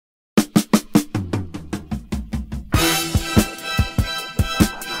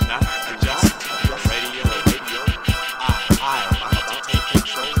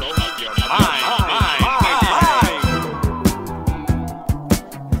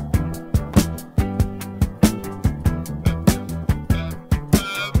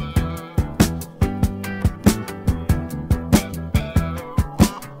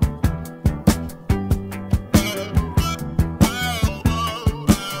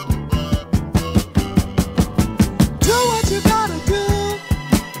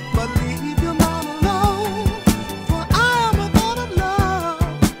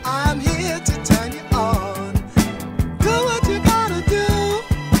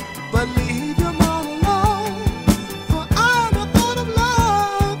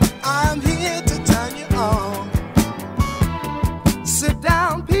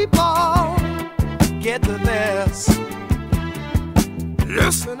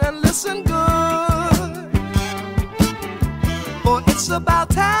and listen good. For it's about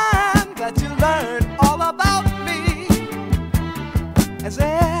time that you learn all about me, as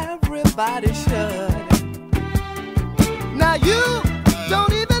everybody should. Now you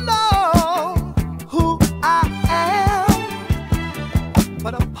don't even know who I am,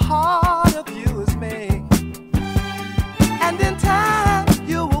 but a part of you is me. And in time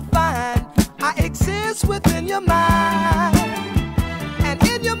you will find I exist within your mind. And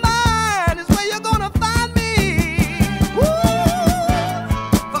in your mind is where you're gonna find me. Woo!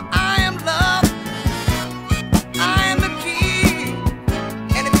 For I am love, I am the key.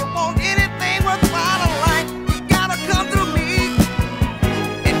 And if you want anything worthwhile in life, you gotta come through me.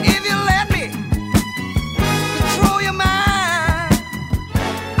 And if you let me control your mind,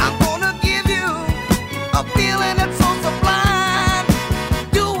 I'm gonna give you a feeling that's so sublime.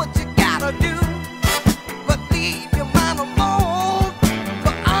 Do what you gotta do, but leave your mind alone.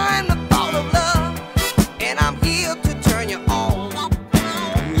 For I'm the thought of love, and I'm here to turn you on.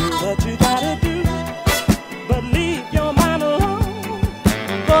 Do what you gotta do, but leave your mind alone.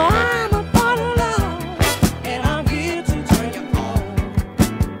 For I'm a part of love, And I'm here to turn you on.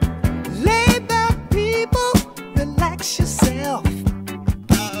 Lay back, people, relax yourself.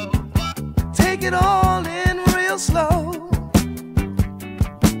 Take it all in real slow.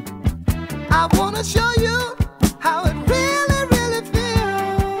 I wanna show you how it really, really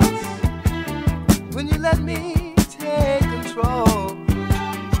feels when you let me take control.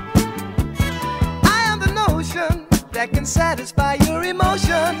 I am the notion that can satisfy your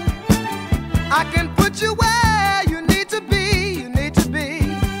emotion. I can put you where you need to be, you need to be.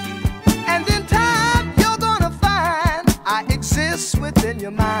 And in time you're gonna find I exist within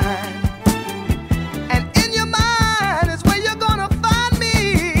your mind.